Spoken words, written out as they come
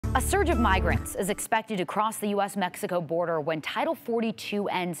A surge of migrants is expected to cross the U.S.-Mexico border when Title 42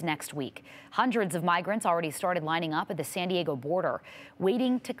 ends next week. Hundreds of migrants already started lining up at the San Diego border,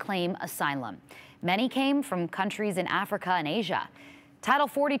 waiting to claim asylum. Many came from countries in Africa and Asia. Title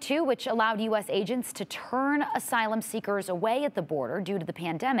 42, which allowed U.S. agents to turn asylum seekers away at the border due to the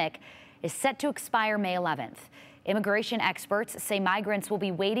pandemic, is set to expire May 11th. Immigration experts say migrants will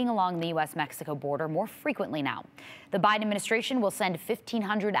be waiting along the U.S.-Mexico border more frequently now. The Biden administration will send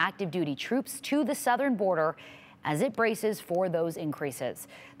 1,500 active duty troops to the southern border as it braces for those increases.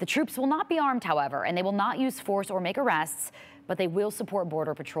 The troops will not be armed, however, and they will not use force or make arrests, but they will support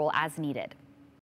Border Patrol as needed.